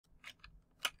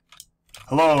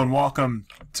Hello and welcome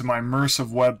to my Immersive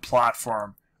Web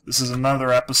platform. This is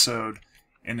another episode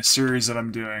in a series that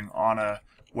I'm doing on a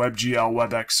WebGL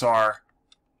WebXR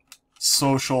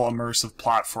social immersive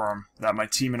platform that my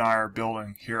team and I are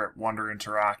building here at Wonder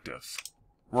Interactive.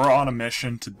 We're on a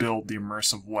mission to build the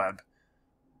immersive web,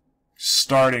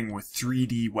 starting with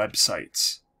 3D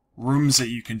websites, rooms that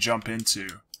you can jump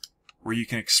into where you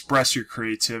can express your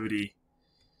creativity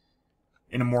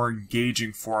in a more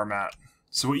engaging format.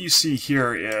 So what you see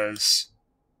here is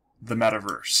the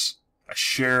metaverse, a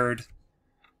shared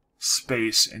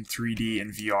space in 3D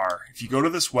and VR. If you go to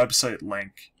this website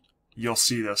link, you'll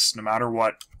see this no matter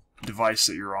what device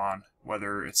that you're on,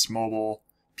 whether it's mobile,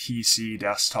 PC,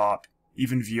 desktop,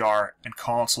 even VR, and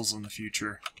consoles in the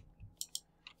future.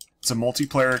 It's a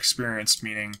multiplayer experience,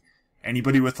 meaning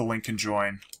anybody with a link can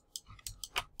join.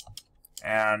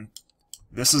 And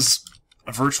this is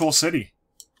a virtual city.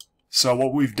 So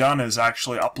what we've done is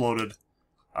actually uploaded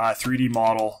a 3D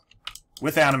model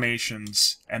with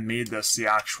animations and made this the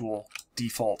actual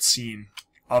default scene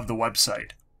of the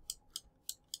website.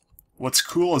 What's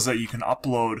cool is that you can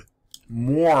upload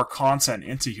more content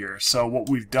into here. So what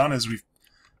we've done is we've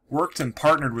worked and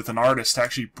partnered with an artist to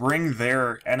actually bring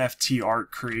their NFT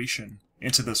art creation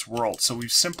into this world. So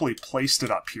we've simply placed it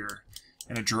up here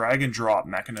in a drag and drop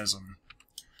mechanism.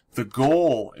 The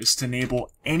goal is to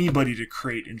enable anybody to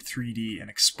create in 3D and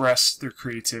express their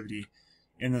creativity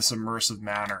in this immersive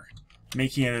manner,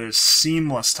 making it as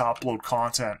seamless to upload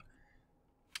content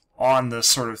on this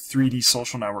sort of 3D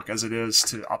social network as it is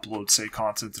to upload, say,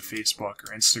 content to Facebook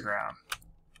or Instagram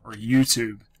or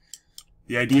YouTube.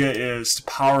 The idea is to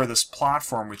power this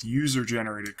platform with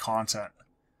user-generated content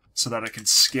so that it can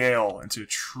scale into a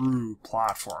true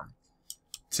platform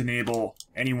to enable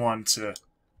anyone to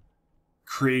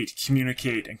create,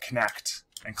 communicate, and connect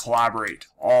and collaborate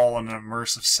all in an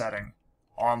immersive setting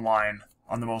online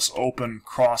on the most open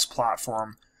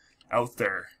cross-platform out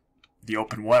there, the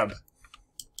open web.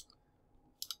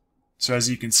 So as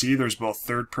you can see, there's both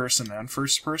third person and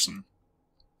first person.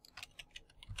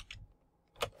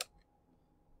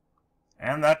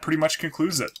 And that pretty much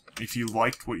concludes it. If you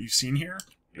liked what you've seen here,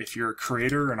 if you're a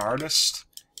creator, an artist,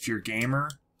 if you're a gamer,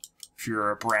 if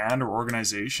you're a brand or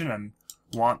organization and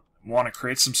want to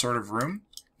create some sort of room,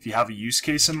 if you have a use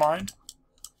case in mind,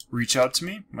 reach out to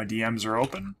me. My DMs are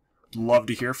open. Love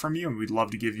to hear from you, and we'd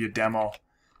love to give you a demo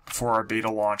before our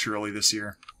beta launch early this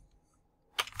year.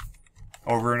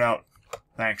 Over and out.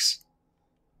 Thanks.